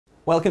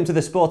Welcome to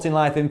the Sporting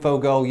Life Info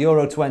Goal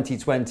Euro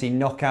 2020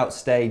 knockout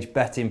stage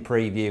betting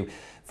preview.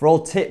 For all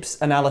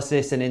tips,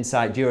 analysis and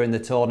insight during the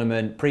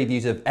tournament,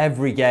 previews of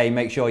every game,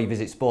 make sure you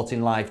visit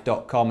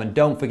sportinglife.com and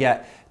don't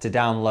forget to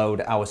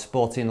download our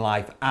Sporting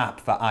Life app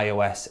for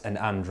iOS and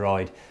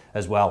Android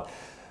as well.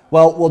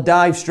 Well, we'll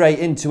dive straight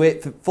into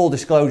it. For full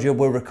disclosure,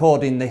 we're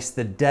recording this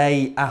the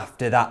day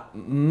after that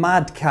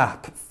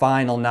madcap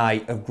final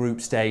night of group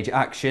stage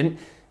action.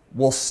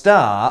 We'll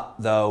start,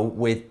 though,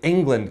 with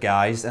England,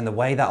 guys, and the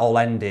way that all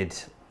ended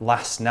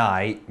last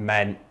night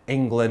meant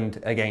England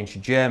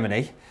against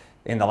Germany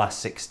in the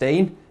last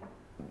 16.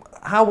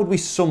 How would we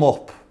sum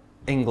up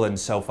England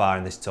so far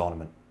in this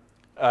tournament?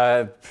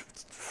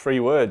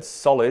 3 words: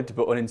 solid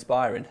but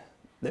uninspiring.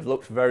 They've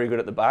looked very good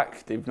at the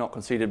back. They've not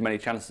conceded many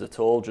chances at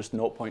all, just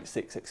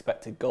 0.6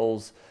 expected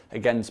goals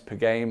against per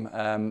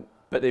game.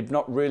 But they've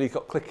not really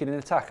got clicking in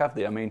attack, have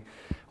they? I mean,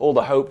 all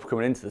the hope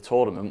coming into the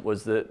tournament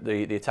was that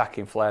the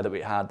attacking flair that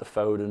we had, the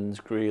Fodens,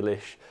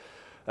 Grealish,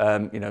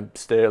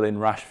 Sterling,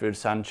 Rashford,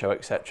 Sancho,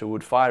 etc.,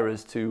 would fire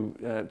us to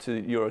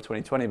Euro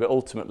 2020. But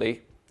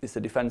ultimately, it's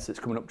the defence that's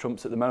coming up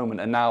trumps at the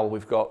moment. And now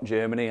we've got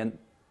Germany, and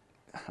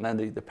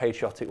then the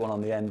patriotic one on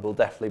the end will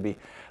definitely be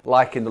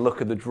liking the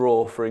look of the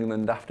draw for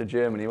England after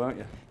Germany, won't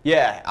you?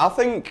 Yeah, I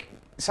think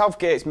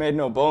Southgate's made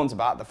no bones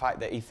about the fact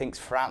that he thinks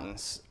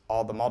France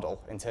are the model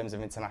in terms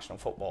of international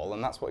football,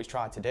 and that's what he's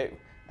tried to do.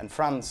 And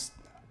France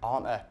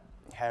aren't a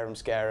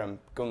harem-scarum,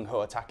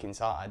 gung-ho attacking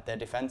side, they're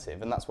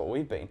defensive, and that's what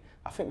we've been.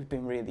 I think we've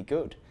been really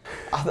good.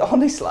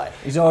 Honestly.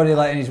 He's already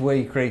letting his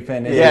wee creep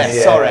in, isn't yeah, he?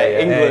 Sorry,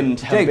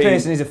 England Jake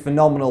Pearson is a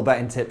phenomenal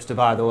betting tipster,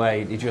 by the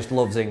way. He just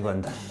loves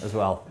England as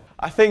well.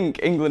 I think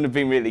England have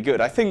been really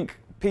good. I think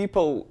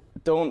people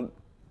don't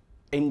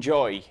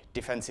enjoy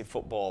defensive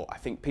football. I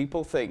think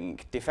people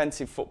think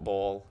defensive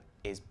football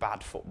is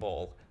bad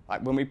football.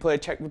 Like when we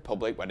played Czech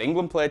Republic, when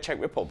England played Czech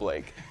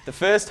Republic, the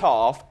first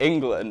half,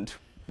 England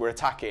were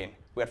attacking.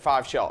 We had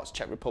 5 shots,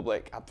 Czech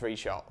Republic had 3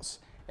 shots.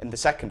 In the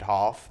second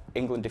half,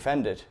 England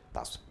defended.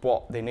 That's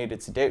what they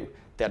needed to do.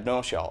 They had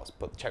no shots,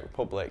 but the Czech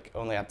Republic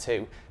only had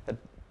 2. They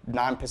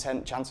had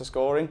 9% chance of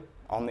scoring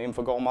on the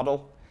info goal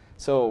model.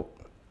 So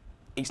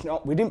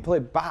we didn't play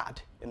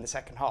bad in the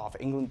second half.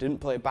 England didn't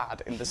play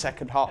bad in the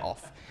second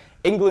half.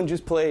 England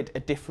just played a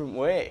different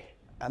way,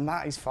 and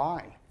that is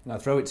fine. Now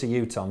throw it to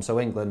you, Tom. So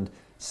England,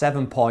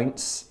 7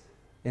 points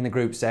in the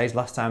group stage.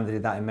 Last time they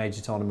did that in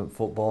major tournament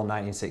football,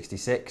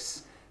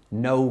 1966.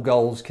 No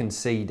goals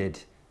conceded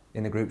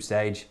in the group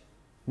stage.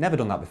 Never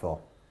done that before.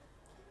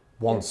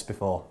 Once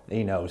before.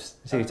 He knows.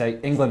 So you take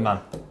England, man.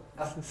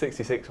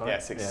 66, wasn't it? Yeah,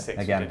 66.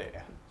 Yeah. Again. We did it,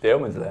 yeah. The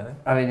omens are there.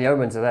 I mean, the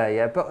omens are there,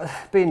 yeah. But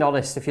being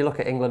honest, if you look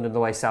at England and the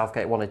way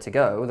Southgate wanted to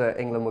go, that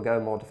England were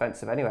going more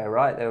defensive anyway,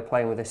 right? They were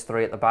playing with this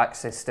 3 at the back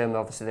system.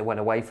 Obviously, they went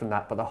away from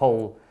that, but the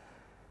whole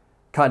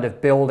kind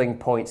of building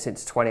point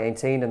since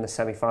 2018 and the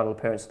semi-final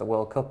appearance of the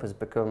World Cup has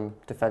become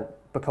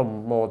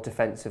more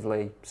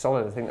defensively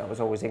solid. I think that was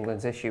always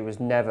England's issue. It was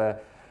never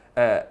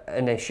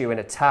an issue in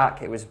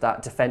attack. It was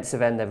that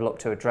defensive end. They've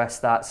looked to address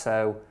that.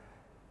 So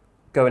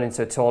going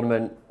into a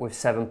tournament with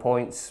 7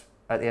 points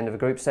at the end of a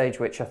group stage,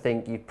 which I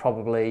think you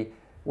probably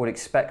would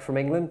expect from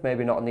England,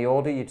 maybe not in the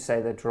order. You'd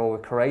say they'd draw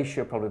with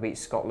Croatia, probably beat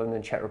Scotland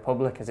and Czech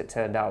Republic. As it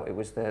turned out, it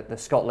was the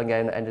Scotland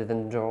game that ended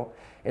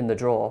in the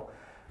draw.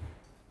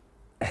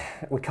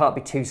 We can't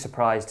be too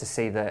surprised to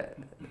see that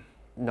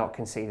not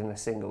conceding a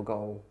single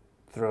goal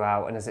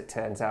throughout. And as it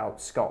turns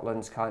out,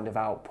 Scotland's kind of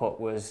output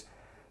was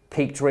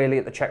peaked really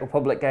at the Czech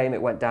Republic game.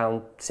 It went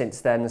down since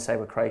then, the same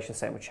with Croatia, the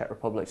same with Czech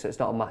Republic. So it's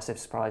not a massive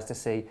surprise to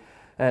see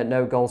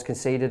no goals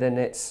conceded. And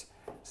it's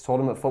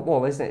tournament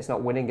football, isn't it? It's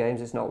not winning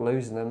games, it's not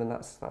losing them. And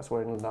that's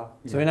where England are.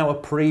 So in our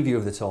preview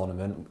of the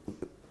tournament,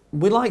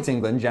 we liked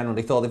England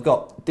generally, thought they've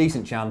got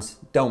decent chance,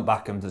 don't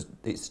back them.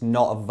 It's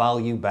not a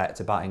value bet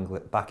to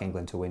back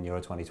England to win Euro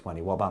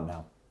 2020. What about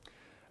now?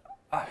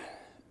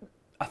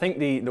 I think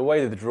the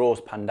way that the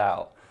draws panned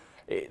out,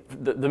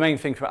 the main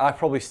thing for me, I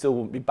probably still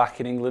wouldn't be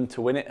backing England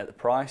to win it at the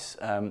price.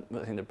 I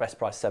think the best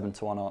price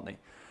 7-1, aren't they?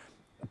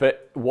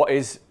 But what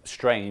is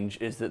strange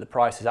is that the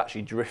price has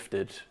actually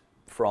drifted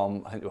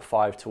from, I think they were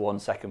 5-1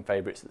 second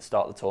favourites at the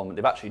start of the tournament.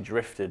 They've actually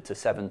drifted to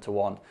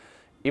 7-1.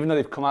 Even though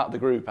they've come out of the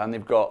group and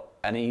they've got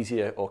an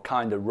easier or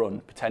kind of run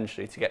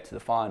potentially to get to the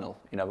final.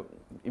 You know,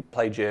 you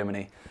play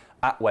Germany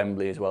at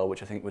Wembley as well,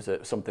 which I think was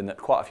something that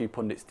quite a few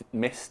pundits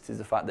missed, is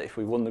the fact that if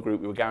we won the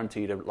group, we were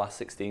guaranteed a last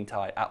 16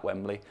 tie at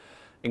Wembley.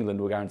 England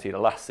were guaranteed a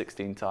last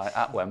 16 tie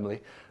at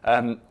Wembley.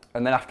 And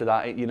then after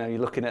that, you know, you're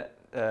looking at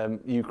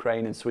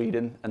Ukraine and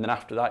Sweden, and then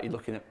after that, you're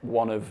looking at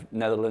one of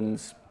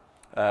Netherlands,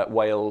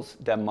 Wales,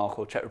 Denmark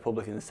or Czech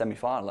Republic in the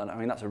semi-final. And I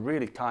mean, that's a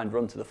really kind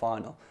run to the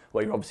final,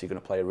 where you're obviously going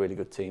to play a really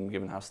good team,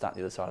 given how stacked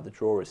the other side of the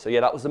draw is. So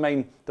yeah, that was the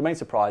main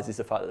surprise, is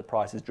the fact that the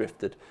price has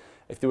drifted.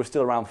 If they were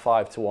still around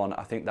 5-1,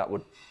 I think that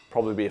would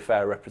probably be a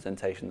fairer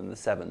representation than the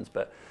 7s.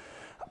 But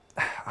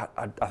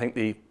I think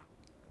the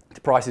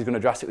price is going to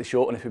drastically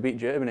shorten if we beat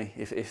Germany.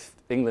 If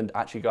England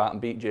actually go out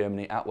and beat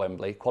Germany at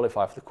Wembley,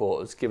 qualify for the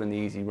quarters, given the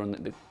easy run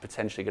that they're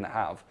potentially going to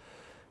have,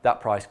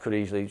 that price could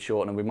easily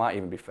shorten, and we might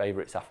even be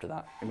favourites after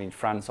that. I mean,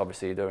 France,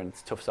 obviously, they're in the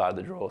tough side of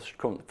the draw, should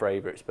come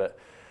favourites, but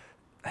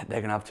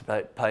they're going to have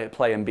to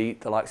play and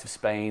beat the likes of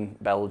Spain,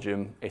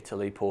 Belgium,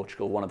 Italy,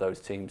 Portugal, one of those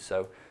teams.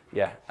 So,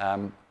 yeah,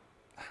 7-1.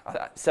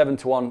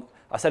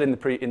 I said in the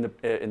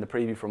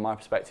preview from my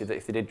perspective that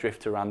if they did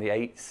drift around the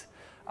 8s,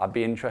 I'd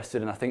be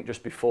interested. And I think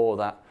just before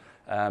that,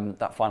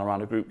 that final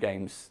round of group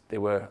games, they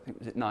were, I think,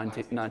 was it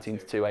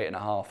 19-2,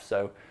 8.5.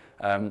 So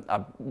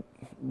I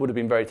would have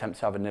been very tempted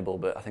to have a nibble,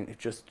 but I think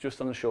it's just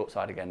on the short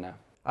side again now.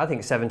 I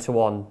think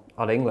 7-1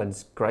 on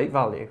England's great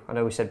value. I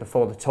know we said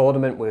before the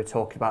tournament we were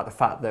talking about the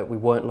fact that we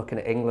weren't looking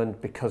at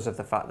England because of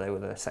the fact they were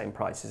the same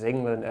price as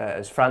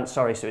as France.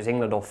 Sorry, so it was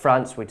England or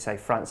France. We'd say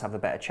France have a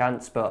better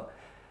chance, but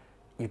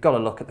you've got to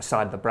look at the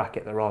side of the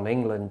bracket they're on.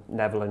 England,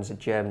 Netherlands, and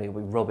Germany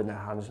will be rubbing their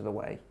hands with the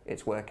way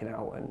it's working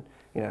out. And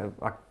you know,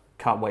 I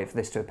can't wait for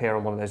this to appear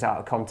on one of those out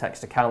of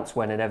context accounts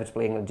when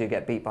inevitably England do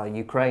get beat by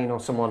Ukraine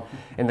or someone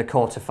in the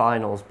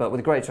quarterfinals. But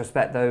with great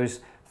respect, those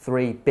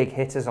 3 big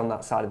hitters on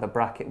that side of the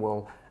bracket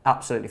will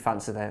absolutely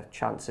fancy their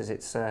chances.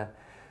 It's a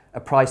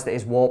price that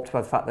is warped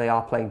by the fact they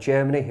are playing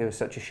Germany, who is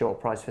such a short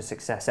price for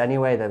success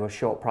anyway. They were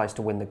short price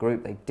to win the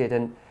group, they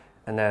didn't,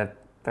 and they're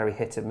very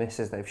hit and miss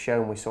as they've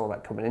shown. We saw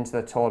that coming into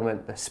the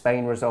tournament. The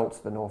Spain results,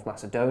 the North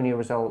Macedonia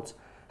results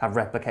have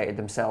replicated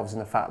themselves in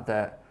the fact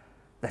that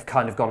they've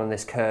kind of gone on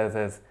this curve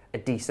of a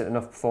decent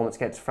enough performance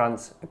against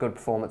France, a good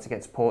performance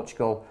against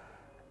Portugal,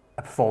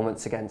 a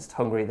performance against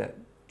Hungary that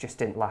just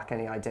didn't lack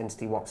any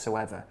identity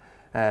whatsoever.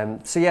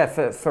 So yeah,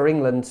 for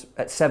England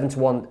at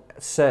 7-1,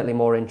 certainly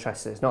more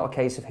interested. It's not a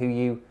case of who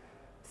you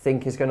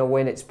think is going to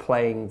win, it's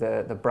playing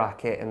the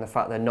bracket and the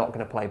fact they're not going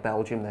to play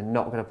Belgium, they're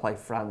not going to play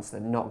France,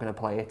 they're not going to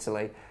play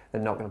Italy,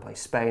 they're not going to play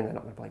Spain, they're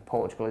not going to play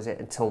Portugal, is it,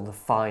 until the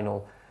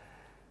final.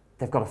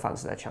 They've got to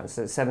fancy their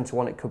chances. At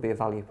 7-1, it could be a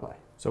value play.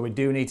 So we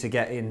do need to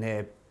get in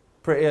here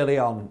pretty early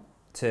on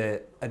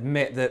to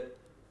admit that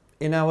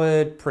in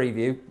our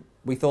preview,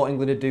 we thought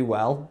England would do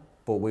well,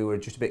 but we were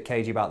just a bit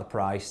cagey about the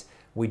price.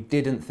 We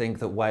didn't think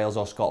that Wales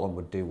or Scotland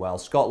would do well.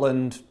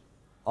 Scotland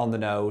on the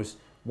nose,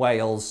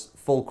 Wales,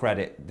 full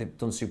credit, they've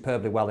done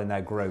superbly well in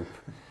their group.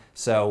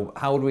 So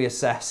how would we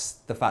assess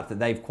the fact that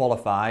they've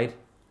qualified,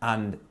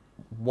 and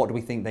what do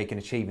we think they can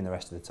achieve in the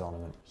rest of the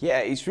tournament? Yeah,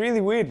 it's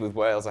really weird with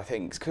Wales, I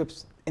think,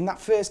 because in that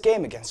first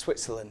game against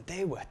Switzerland,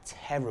 they were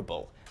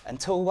terrible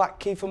until that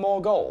Kiefer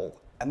Moore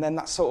goal, and then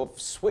that sort of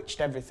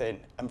switched everything.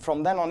 And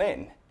from then on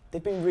in,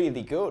 they've been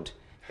really good.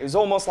 It was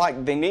almost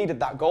like they needed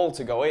that goal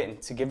to go in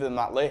to give them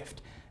that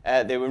lift.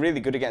 They were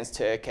really good against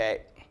Turkey.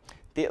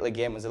 The Italy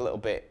game was a little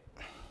bit...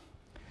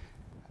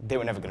 They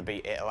were never going to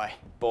beat Italy,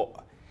 but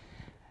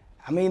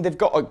I mean they've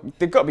got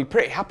to be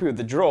pretty happy with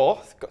the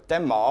draw. They've got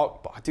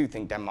Denmark, but I do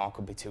think Denmark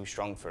will be too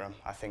strong for them.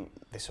 I think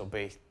this will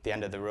be the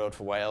end of the road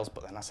for Wales.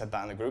 But then I said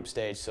that in the group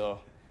stage, so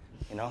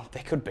you know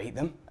they could beat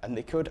them, and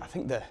they could. I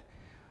think they're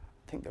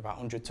about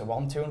 100 to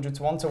 1, 200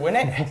 to 1 to win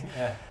it.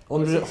 Yeah.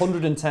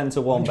 110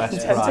 to 1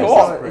 best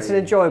price. It's an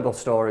enjoyable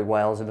story,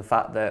 Wales, in the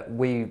fact that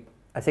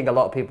I think a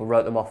lot of people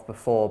wrote them off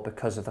before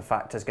because of the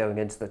factors going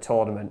into the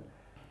tournament.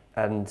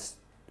 And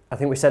I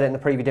think we said it in the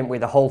preview, didn't we?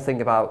 The whole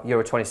thing about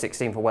Euro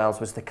 2016 for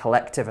Wales was the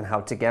collective and how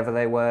together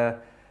they were.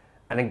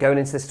 And then going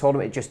into this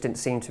tournament, it just didn't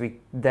seem to be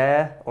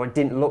there, or it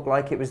didn't look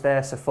like it was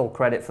there. So full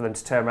credit for them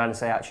to turn around and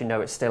say, actually,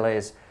 no, it still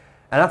is.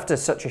 And after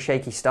such a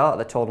shaky start of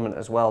the tournament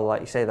as well,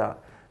 like you say, that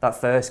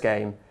first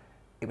game,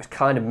 it was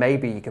kind of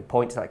maybe you could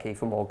point to that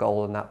Kiefer Moore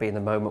goal and that being the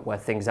moment where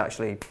things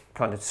actually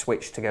kind of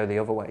switched to go the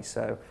other way.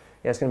 So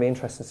yeah, it's going to be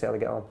interesting to see how they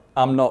get on.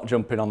 I'm not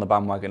jumping on the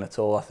bandwagon at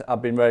all.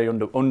 I've been very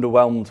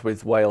underwhelmed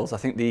with Wales. I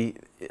think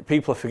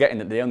people are forgetting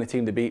that the only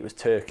team they beat was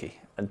Turkey,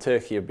 and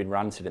Turkey have been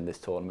rancid in this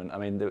tournament. I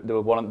mean,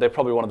 they're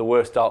probably one of the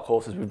worst dark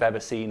horses we've ever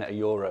seen at a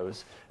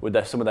Euros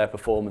with some of their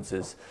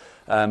performances.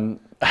 I'm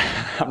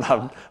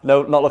not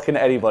looking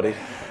at anybody,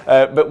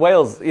 but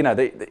Wales, you know,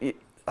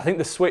 I think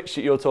the switch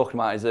that you're talking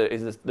about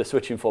is the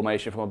switching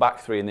formation from a back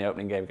 3 in the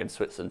opening game against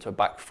Switzerland to a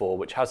back 4,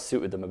 which has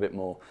suited them a bit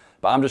more.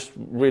 But I'm just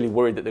really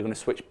worried that they're going to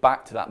switch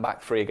back to that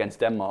back 3 against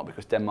Denmark,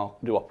 because Denmark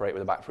do operate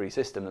with a back 3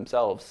 system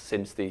themselves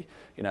since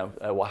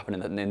what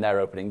happened in their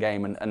opening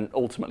game, and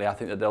ultimately I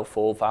think that they'll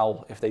fall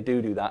foul if they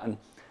do that. And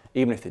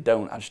even if they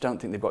don't, I just don't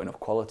think they've got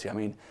enough quality. I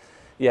mean,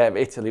 yeah,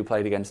 Italy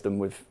played against them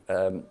with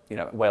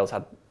Wales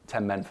had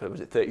 10 men for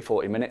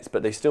 30-40 minutes,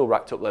 but they still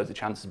racked up loads of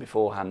chances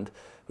beforehand.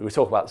 We were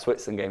talking about the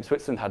Switzerland game.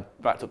 Switzerland had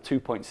racked up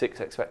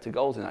 2.6 expected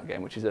goals in that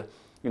game, which is a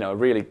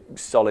really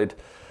solid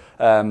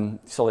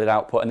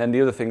output. And then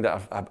the other thing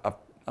that I don't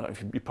know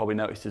if you probably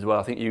noticed as well,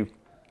 I think you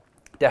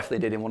definitely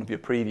did in one of your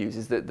previews,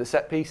 is that the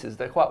set pieces,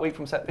 they're quite weak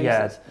from set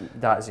pieces. Yeah,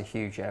 that is a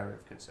huge area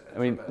of concern. I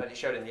mean, but it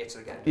showed in the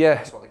Italy game. Yeah,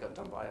 that's what they got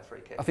done by a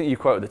free kick. I think you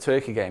quoted the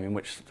Turkey game, in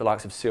which the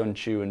likes of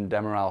Sionchu and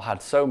Demiral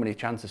had so many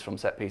chances from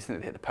set pieces. I think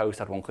they hit the post,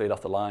 had one cleared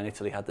off the line.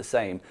 Italy had the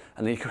same.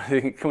 And then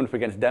you're coming up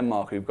against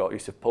Denmark, who've got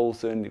Yusuf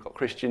Poulsen, they've got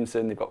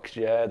Christensen, they've got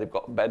Kjaer, they've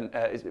got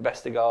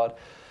Vestergaard.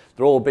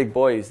 They're all big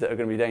boys that are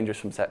going to be dangerous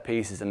from set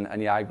pieces. And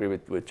yeah, I agree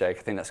with Jake.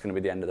 I think that's going to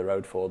be the end of the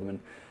road for them. And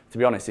to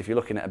be honest, if you're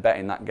looking at a bet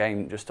in that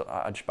game,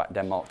 I just back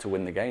Denmark to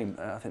win the game.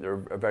 I think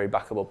they're a very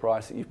backable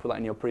price. You've put that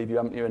in your preview,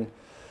 haven't you?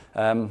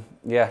 And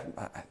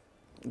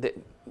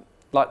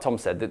like Tom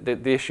said,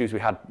 the issues we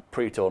had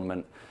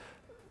pre-tournament,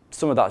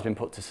 some of that has been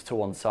put to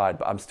one side,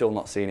 but I'm still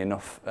not seeing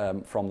enough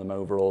from them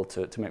overall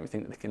to make me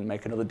think that they can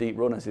make another deep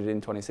run as they did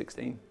in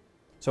 2016.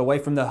 So away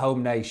from the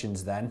home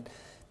nations then,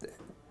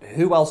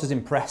 who else has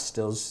impressed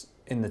us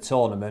in the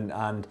tournament?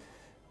 And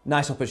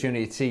nice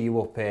opportunity to tee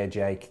you up here,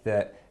 Jake,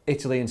 that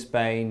Italy and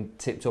Spain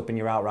tipped up in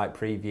your outright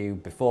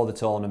preview before the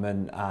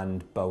tournament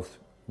and both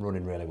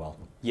running really well.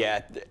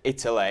 Yeah,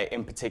 Italy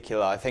in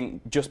particular. I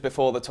think just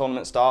before the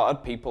tournament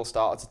started, people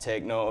started to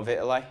take note of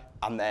Italy.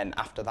 And then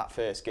after that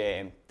first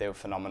game, they were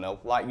phenomenal.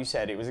 Like you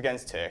said, it was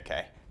against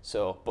Turkey.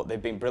 But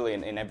they've been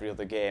brilliant in every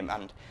other game.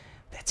 And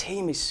their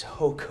team is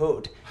so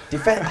good.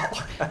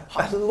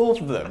 I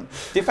love them.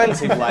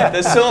 Defensively,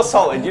 they're so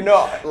solid. You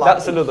know,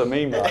 that's another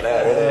meme right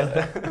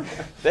there,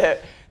 isn't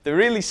it? They're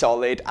really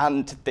solid,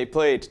 and they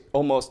played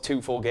almost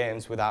 2 full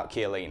games without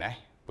Chiellini,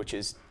 which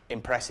is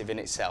impressive in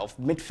itself.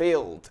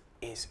 Midfield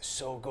is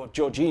so good.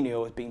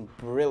 Jorginho has been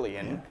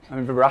brilliant. Yeah. I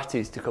mean,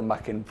 Verratti's to come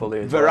back in fully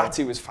as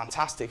Verratti was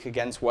fantastic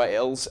against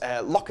Wales.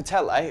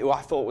 Locatelli, who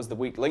I thought was the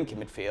weak link in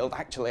midfield,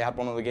 actually had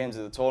one of the games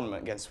of the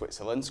tournament against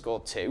Switzerland,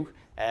 scored 2.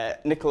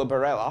 Nicola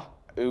Barella,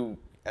 who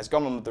has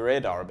gone under the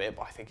radar a bit,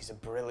 but I think he's a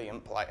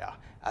brilliant player.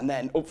 And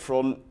then up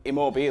front,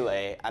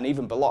 Immobile and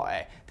even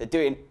Belotti, they're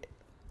doing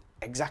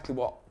exactly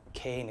what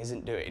Kane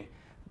isn't doing.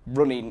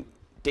 Running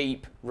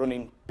deep,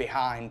 running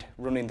behind,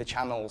 running the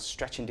channels,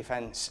 stretching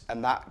defence,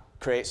 and that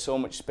creates so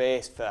much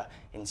space for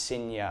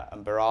Insigne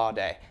and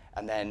Berardi,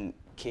 and then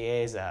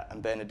Chiesa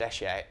and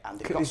Bernardeschi, and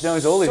they've got he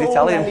knows all these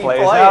Italian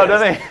players now,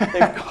 doesn't he?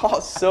 They've got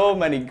so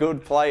many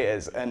good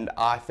players, and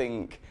I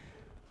think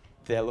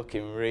they're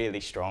looking really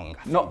strong.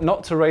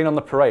 Not to rain on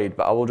the parade,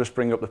 but I will just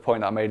bring up the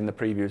point that I made in the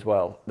preview as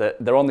well. That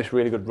they're on this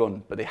really good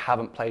run, but they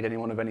haven't played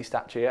anyone of any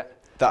stature yet.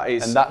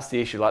 And that's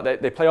the issue.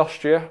 Like they play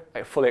Austria.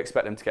 I fully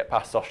expect them to get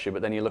past Austria,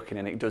 but then you're looking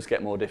and it does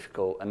get more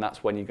difficult, and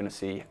that's when you're going to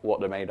see what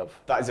they're made of.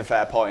 That is a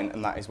fair point,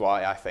 and that is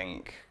why I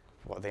think,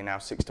 what are they now,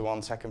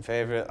 6-1 second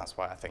favourite? That's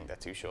why I think they're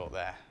too short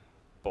there.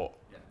 But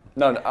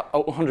no, I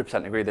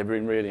 100% agree. They've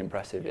been really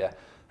impressive, yeah.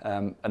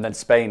 And then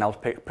Spain, I'll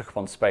pick up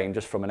on Spain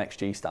just from an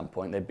XG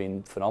standpoint. They've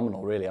been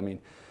phenomenal, really. I mean,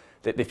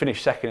 they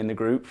finished second in the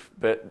group,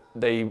 but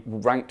they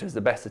ranked as the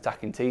best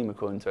attacking team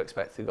according to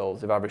expected goals.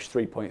 They've averaged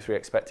 3.3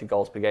 expected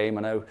goals per game.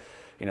 I know,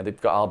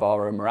 they've got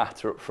Alvaro and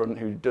Morata up front,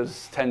 who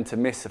does tend to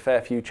miss a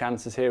fair few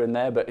chances here and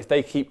there, but if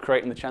they keep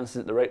creating the chances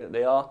at the rate that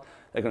they are,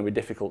 they're going to be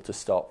difficult to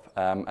stop.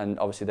 And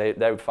obviously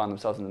they would find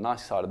themselves on the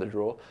nice side of the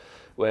draw,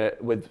 where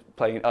with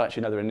playing,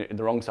 actually no, they're in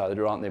the wrong side of the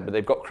draw, aren't they? But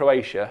they've got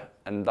Croatia,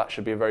 and that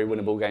should be a very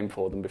winnable game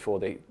for them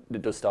before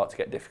it does start to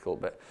get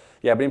difficult. But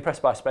yeah, I've been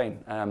impressed by Spain.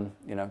 I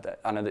know that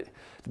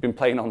they've been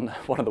playing on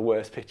one of the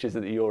worst pitches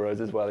at the Euros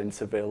as well, in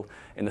Seville,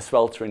 in the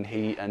sweltering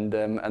heat, and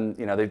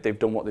they've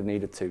done what they've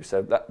needed to.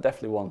 So that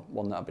definitely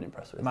one that I've been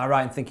impressed with. Am I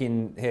right in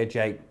thinking here,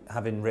 Jake,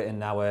 having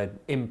written our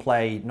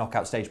in-play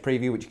knockout stage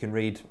preview, which you can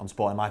read on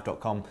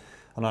sportinglife.com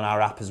and on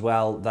our app as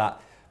well, that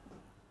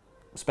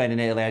Spain and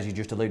Italy, as you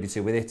just alluded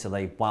to with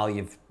Italy, while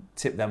you've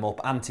tipped them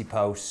up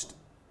anti-post,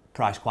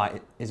 price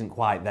isn't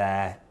quite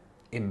there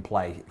in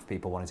play if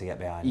people wanted to get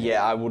behind it.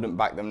 Yeah, I wouldn't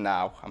back them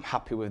now. I'm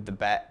happy with the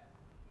bet,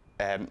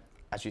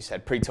 as you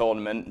said,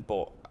 pre-tournament,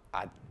 but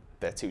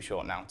they're too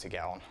short now to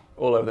get on.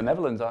 All over the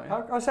Netherlands, aren't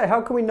you? I say,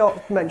 how can we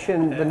not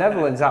mention the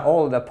Netherlands at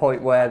all at the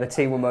point where the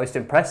team we're most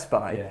impressed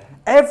by? Yeah.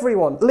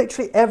 Everyone,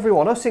 literally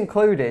everyone, us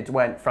included,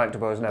 went Frank de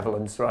Boer's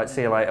Netherlands. Right,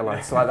 see you later,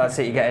 lads. Like that's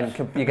it.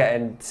 You're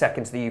getting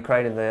second to the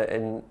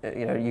Ukraine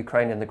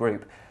Ukraine in the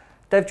group.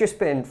 They've just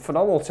been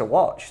phenomenal to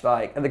watch.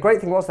 And the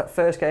great thing was that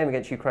first game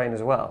against Ukraine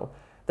as well.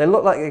 They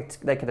looked like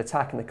they could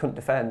attack and they couldn't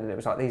defend, and it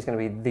was like, these are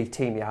going to be the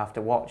team you have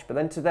to watch. But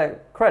then to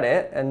their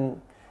credit,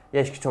 and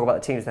yes, you can talk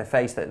about the teams they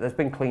faced, that there's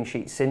been clean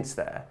sheets since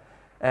there.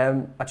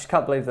 I just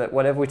can't believe that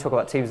whenever we talk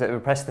about teams that have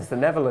impressed us, the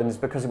Netherlands,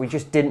 because we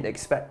just didn't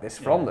expect this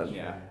from them.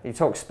 Yeah. You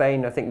talk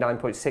Spain, I think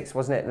 9.6,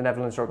 wasn't it? The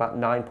Netherlands are about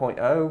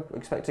 9.0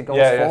 expected goals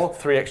for. Yeah,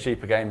 3 XG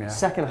per game, yeah.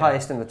 Second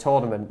highest in the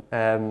tournament.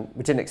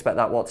 We didn't expect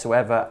that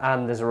whatsoever,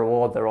 and as a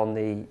reward, they're on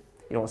the, you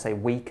don't want to say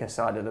weaker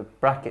side of the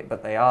bracket,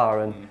 but they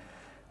are. And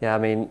yeah, I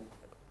mean,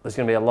 there's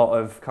going to be a lot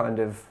of kind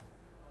of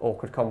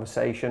awkward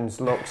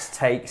conversations, looks,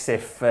 takes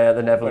if the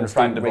Netherlands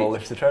when Frank de Boer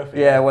lifts the trophy.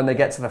 Yeah, when they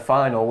get to the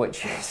final,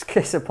 which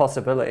is a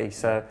possibility.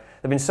 So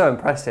they've been so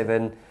impressive,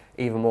 and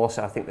even more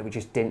so, I think that we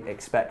just didn't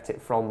expect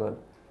it from them,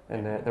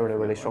 and they're in a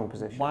really strong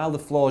position. While the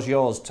floor's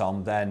yours,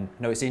 Tom, then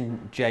it's in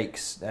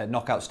Jake's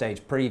knockout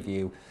stage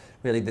preview.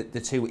 Really,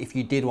 the two, if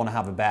you did want to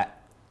have a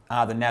bet,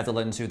 are the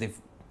Netherlands, who they've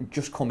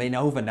just come in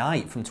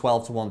overnight from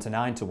 12-1 to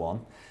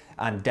 9-1.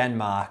 And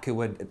Denmark, who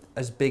were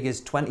as big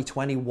as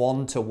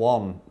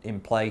 21-1 in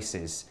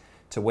places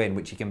to win,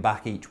 which you can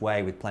back each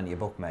way with plenty of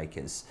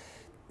bookmakers.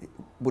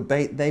 Would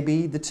they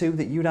be the two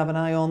that you'd have an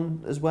eye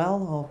on as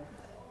well? Or?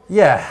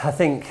 Yeah, I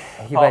think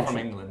you Apart from mentioned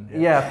England.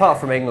 Yeah, apart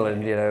from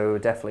England, you know,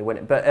 definitely win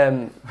it. But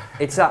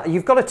it's that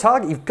you've got to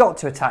target, you've got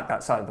to attack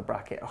that side of the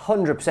bracket.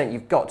 100%,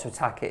 you've got to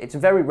attack it. It's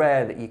very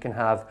rare that you can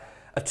have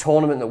a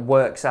tournament that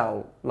works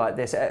out like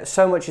this.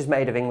 So much is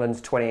made of England's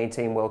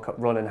 2018 World Cup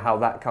run and how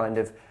that kind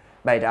of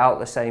made out.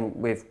 The same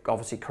with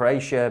obviously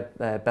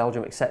Croatia,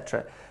 Belgium,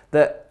 etc.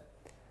 That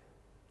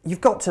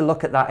you've got to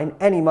look at that in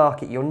any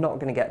market. You're not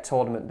going to get a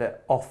tournament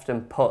that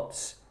often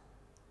puts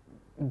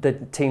the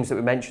teams that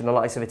we mentioned, the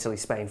likes of Italy,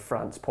 Spain,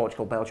 France,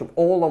 Portugal, Belgium,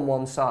 all on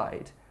one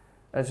side.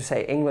 As I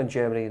say, England,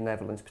 Germany, and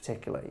Netherlands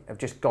particularly have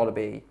just got to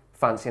be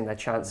fancying their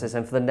chances.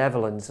 And for the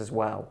Netherlands as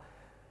well,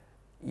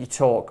 you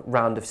talk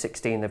round of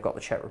 16, they've got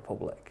the Czech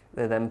Republic.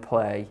 They then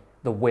play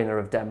the winner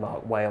of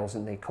Denmark, Wales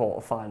in the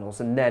quarterfinals,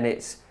 and then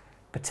it's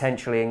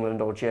potentially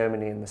England or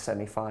Germany in the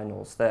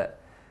semi-finals. That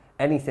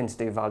anything to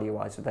do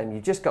value-wise with them, you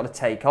just got to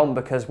take on,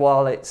 because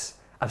while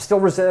I'm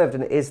still reserved,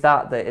 and it is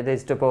that it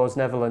is De Boer's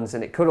Netherlands,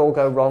 and it could all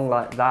go wrong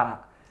like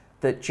that,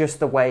 that just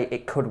the way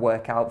it could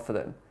work out for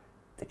them,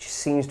 there just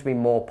seems to be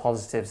more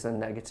positives than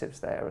negatives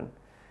there. And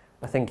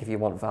I think if you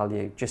want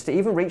value, just to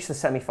even reach the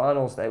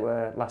semi-finals, they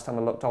were, last time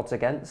I looked, odds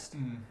against.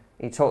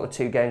 You talk the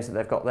 2 games that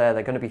they've got there,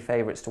 they're going to be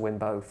favourites to win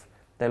both.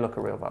 They look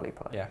a real value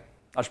play. Yeah.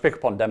 I'll just pick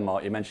up on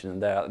Denmark. You mentioned them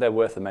there. They're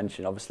worth a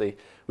mention. Obviously,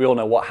 we all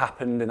know what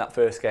happened in that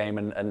first game,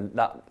 and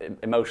that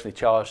emotionally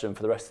charged them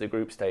for the rest of the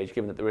group stage,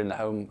 given that they were in the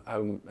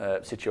home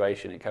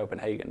situation in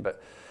Copenhagen.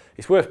 But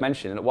it's worth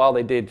mentioning that while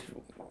they did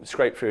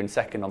scrape through in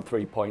second on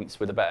 3 points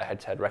with a better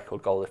head-to-head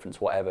record, goal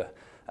difference, whatever,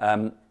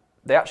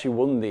 they actually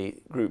won the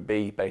Group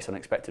B based on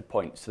expected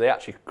points. So they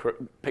actually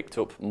picked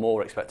up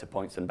more expected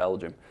points than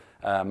Belgium.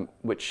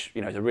 Which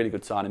is a really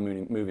good sign of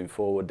moving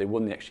forward. They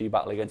won the XG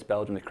battle against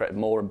Belgium. They created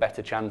more and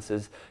better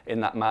chances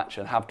in that match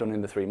and have done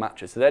in the 3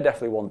 matches. So they're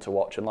definitely one to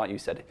watch. And like you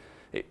said,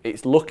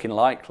 it's looking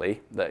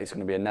likely that it's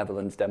going to be a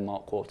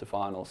Netherlands-Denmark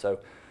quarter-final. So,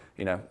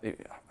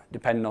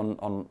 depending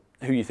on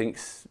who you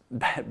think's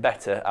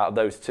better out of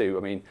those 2, I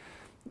mean,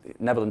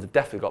 Netherlands have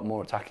definitely got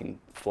more attacking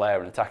flair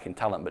and attacking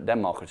talent, but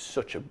Denmark is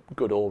such a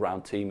good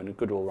all-round team and a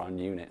good all-round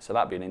unit. So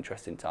that'd be an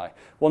interesting tie.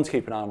 One to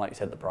keep an eye on, like you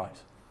said, the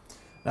price.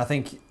 I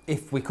think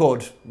if we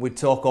could, we'd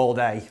talk all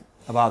day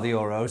about the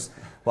Euros,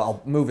 but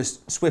I'll move us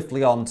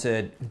swiftly on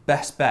to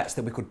best bets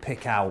that we could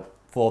pick out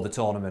for the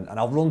tournament. And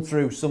I'll run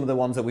through some of the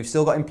ones that we've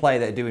still got in play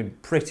that are doing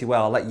pretty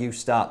well. I'll let you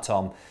start,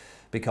 Tom,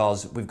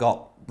 because we've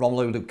got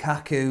Romelu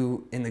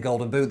Lukaku in the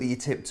Golden Boot that you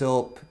tipped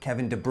up,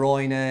 Kevin De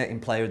Bruyne in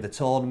Player of the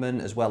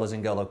Tournament, as well as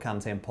N'Golo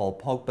Kante and Paul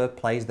Pogba,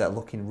 plays that are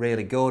looking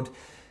really good.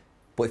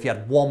 But if you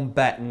had one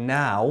bet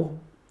now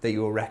that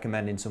you were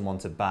recommending someone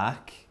to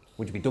back,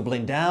 would you be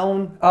doubling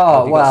down?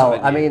 Oh, well,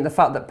 I mean, the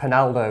fact that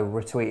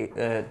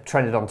Pinaldo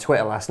trended on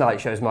Twitter last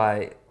night shows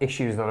my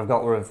issues that I've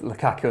got with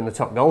Lukaku in the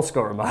top goal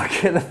scorer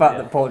market. The fact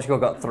that Portugal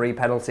got 3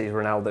 penalties,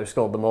 Ronaldo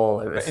scored them all.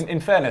 In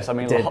fairness, I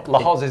mean,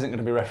 Lahoz isn't going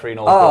to be refereeing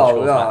all the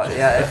Portugal's matches.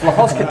 Yeah, if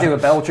Lahoz could do a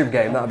Belgium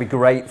game, that would be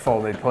great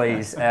for me,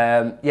 please.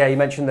 You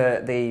mentioned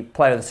the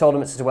player of the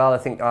tournaments as well. I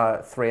think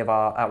 3 of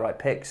our outright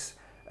picks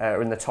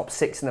are in the top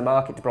 6 in the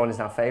market. De Bruyne is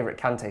now favourite,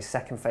 Kante's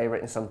second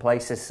favourite in some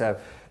places, so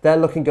they're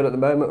looking good at the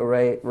moment.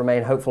 We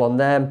remain hopeful on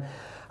them.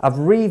 I've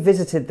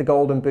revisited the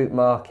Golden Boot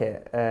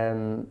market.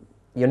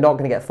 You're not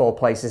going to get 4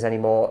 places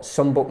anymore.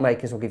 Some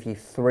bookmakers will give you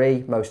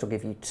 3, most will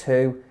give you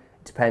 2.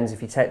 It depends.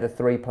 If you take the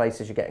 3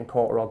 places, you're getting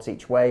quarter odds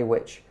each way,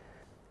 which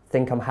I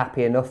think I'm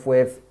happy enough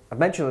with. I've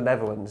mentioned the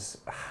Netherlands.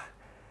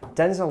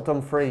 Denzel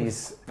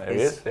Dumfries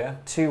is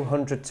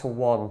 200 to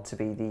 1 to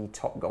be the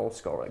top goal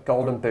scorer.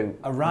 Golden Boot.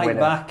 A right winner.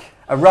 back.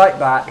 A right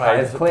back.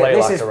 Play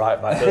like a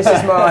right back. This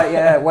is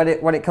my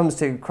when it comes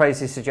to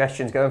crazy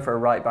suggestions, going for a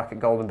right back at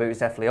Golden Boot is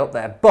definitely up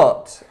there.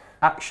 But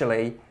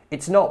actually,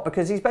 it's not,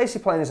 because he's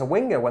basically playing as a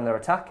winger when they're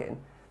attacking.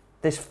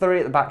 This 3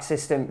 at the back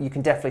system, you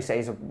can definitely say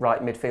he's a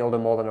right midfielder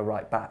more than a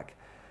right back.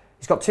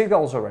 He's got 2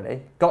 goals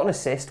already, got an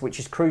assist, which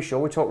is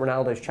crucial. We talk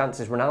Ronaldo's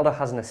chances. Ronaldo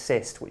has an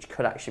assist, which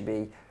could actually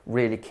be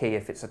really key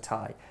if it's a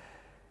tie.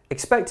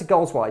 Expected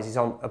goals-wise, he's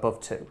on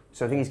above 2.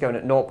 So I think he's going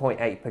at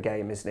 0.8 per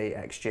game is the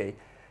XG.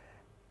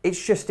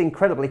 It's just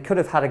incredible. He could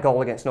have had a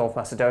goal against North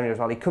Macedonia as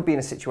well. He could be in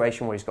a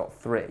situation where he's got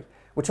 3.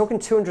 We're talking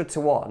 200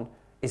 to 1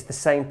 is the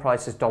same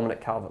price as Dominic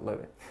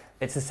Calvert-Lewin.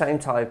 It's the same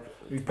type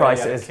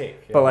price as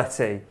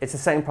Belletti. It's the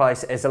same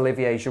price as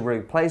Olivier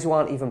Giroud. Players who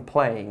aren't even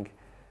playing,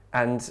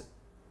 and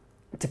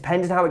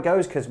depending how it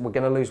goes, because we're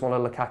going to lose one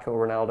of Lukaku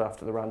or Ronaldo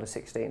after the round of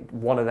 16.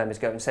 One of them is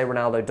going. Say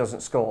Ronaldo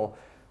doesn't score,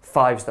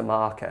 5's the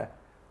marker.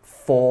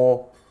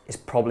 4 is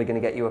probably going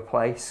to get you a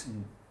place.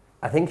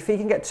 I think if he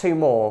can get 2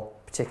 more,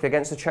 particularly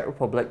against the Czech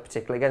Republic,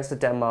 particularly against a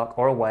Denmark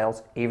or a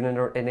Wales, even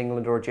in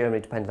England or a Germany,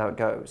 depending how it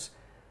goes,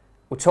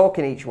 we're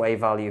talking each way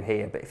value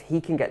here. But if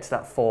he can get to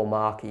that 4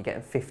 marker, you're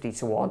getting 50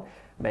 to 1.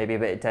 Maybe a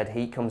bit of dead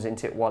heat comes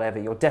into it, whatever,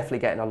 you're definitely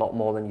getting a lot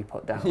more than you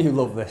put down. You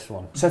love this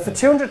one. So for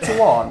 200 to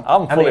 1...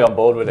 I'm fully on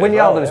board with it.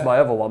 Wijnaldum is my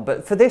other one,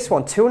 but for this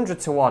one, 200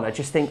 to 1, I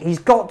just think he's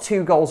got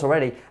 2 goals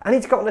already, and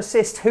he's got an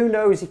assist. Who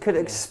knows? He could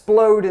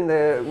explode in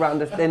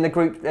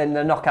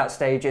the knockout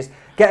stages,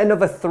 get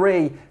another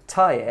 3,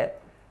 tie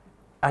it.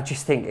 I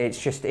just think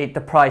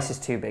the price is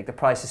too big. The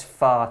price is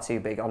far too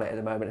big on it at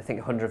the moment. I think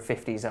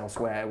 150 is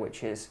elsewhere,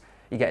 which is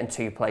you're getting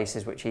 2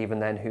 places, which even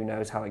then who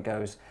knows how it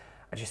goes.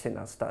 I just think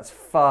that's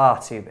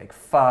far too big,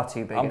 far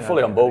too big. I'm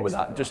fully on board with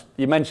that. Just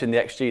you mentioned the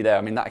XG there.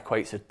 I mean that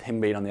equates to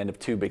him being on the end of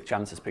 2 big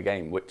chances per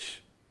game,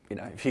 which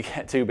if you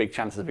get 2 big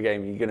chances per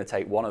game, you're going to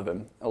take one of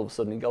them. All of a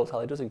sudden, goal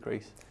tally does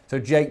increase. So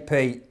Jake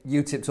P,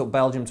 you tipped up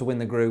Belgium to win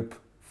the group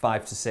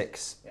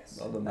 5-6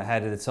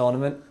 ahead of the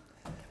tournament.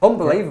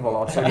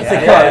 Unbelievable, actually.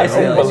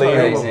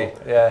 Unbelievable.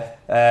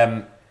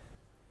 Yeah.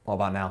 What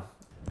about now?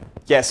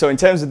 Yeah, so in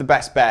terms of the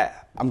best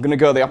bet, I'm going to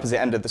go the opposite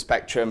end of the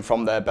spectrum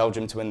from the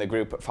Belgium to win the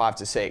group at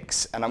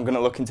 5-6, and I'm going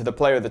to look into the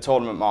player of the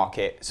tournament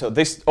market. So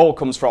this all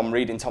comes from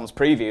reading Tom's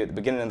preview at the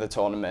beginning of the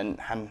tournament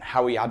and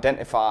how he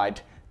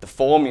identified the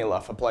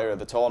formula for player of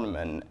the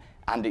tournament,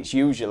 and it's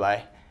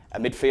usually a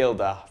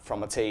midfielder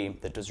from a team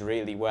that does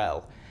really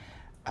well.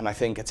 And I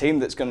think a team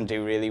that's going to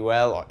do really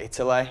well are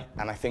Italy,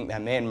 and I think their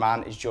main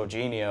man is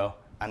Jorginho,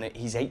 and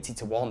he's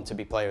 80-1 to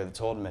be player of the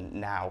tournament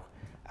now.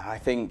 And I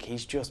think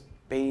he's just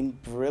been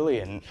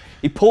brilliant.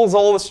 He pulls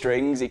all the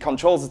strings, he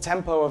controls the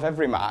tempo of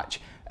every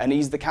match, and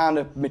he's the kind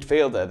of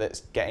midfielder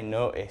that's getting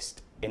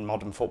noticed in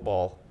modern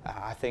football.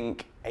 I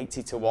think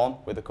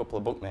 80-1 with a couple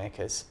of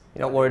bookmakers.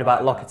 You're not worried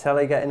about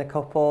Locatelli getting a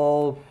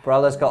couple?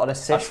 Brella's got an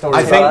assist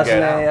I think,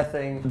 I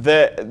think.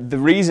 The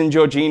reason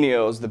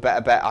Jorginho's the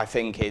better bet, I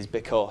think, is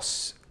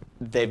because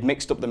they've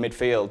mixed up the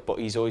midfield, but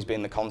he's always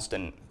been the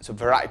constant. So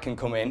Verratti can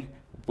come in,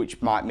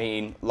 which might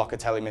mean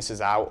Locatelli misses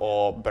out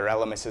or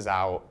Barella misses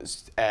out,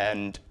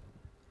 and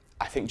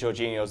I think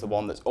Jorginho's the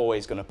one that's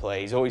always going to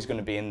play. He's always going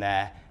to be in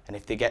there, and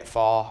if they get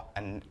far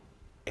and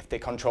if they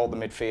control the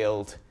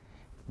midfield,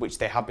 which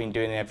they have been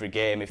doing in every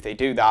game, if they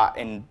do that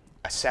in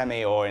a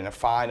semi or in a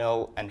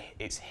final and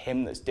it's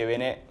him that's doing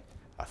it,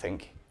 I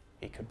think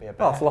he could be a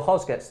better. Well, if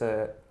Lahoz gets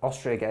the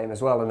Austria game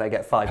as well and they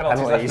get 5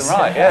 Penalties penalties.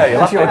 left and right,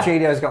 yeah.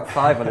 Jorginho's got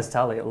 5 on his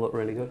tally, it'll look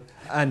really good.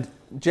 And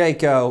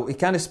Jake, he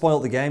kind of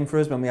spoilt the game for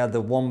us when we had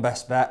the one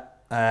best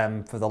bet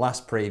for the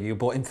last preview,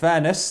 but in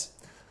fairness,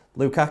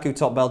 Lukaku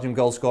top Belgium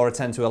goal scorer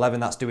 10-11,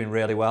 that's doing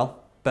really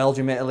well.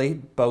 Belgium,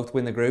 Italy, both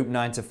win the group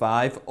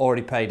 9-5,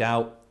 already paid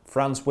out.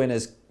 France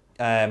winners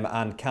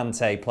and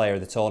Kante player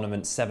of the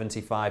tournament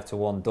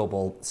 75-1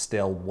 double,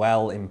 still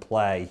well in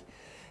play.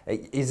 Are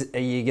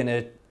you going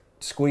to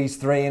squeeze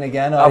 3 in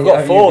again? I've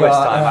got 4 this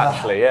time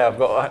actually. Yeah, I've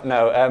got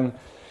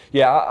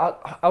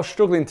I was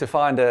struggling to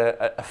find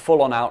a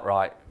full-on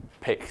outright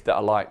pick that I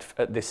liked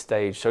at this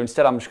stage. So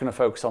instead, I'm just going to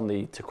focus on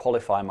the to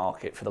qualify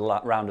market for the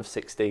round of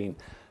 16.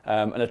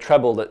 And a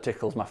treble that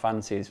tickles my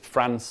fancy is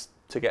France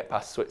to get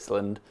past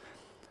Switzerland,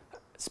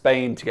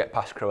 Spain to get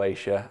past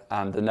Croatia,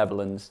 and the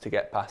Netherlands to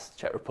get past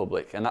Czech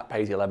Republic, and that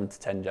pays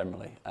 11-10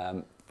 generally.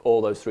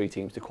 All those 3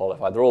 teams to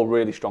qualify. They're all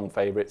really strong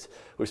favourites.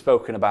 We've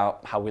spoken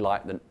about how we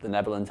like the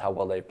Netherlands, how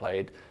well they've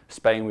played.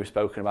 Spain we've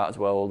spoken about as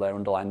well, all their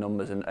underlying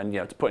numbers, and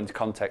to put into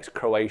context,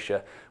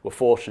 Croatia were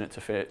fortunate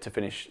to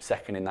finish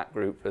second in that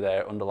group for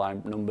their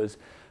underlying numbers.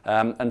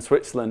 And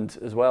Switzerland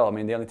as well. I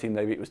mean, the only team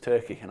they beat was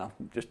Turkey, and I'll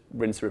just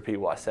rinse and repeat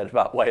what I said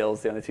about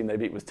Wales. The only team they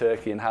beat was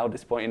Turkey, and how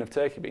disappointing have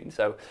Turkey been.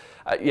 So,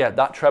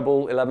 that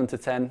treble,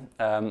 11-10,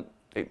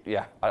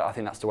 I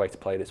think that's the way to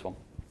play this one.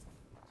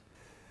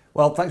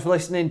 Well, thanks for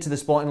listening to the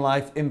Sporting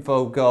Life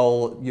Info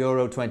Goal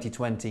Euro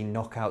 2020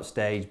 knockout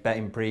stage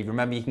betting preview.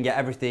 Remember, you can get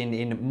everything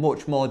in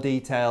much more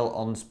detail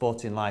on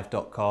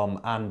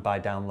sportinglife.com and by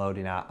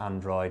downloading our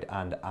Android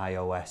and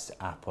iOS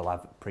app. We'll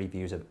have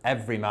previews of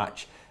every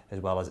match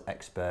as well as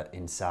expert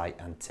insight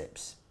and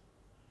tips.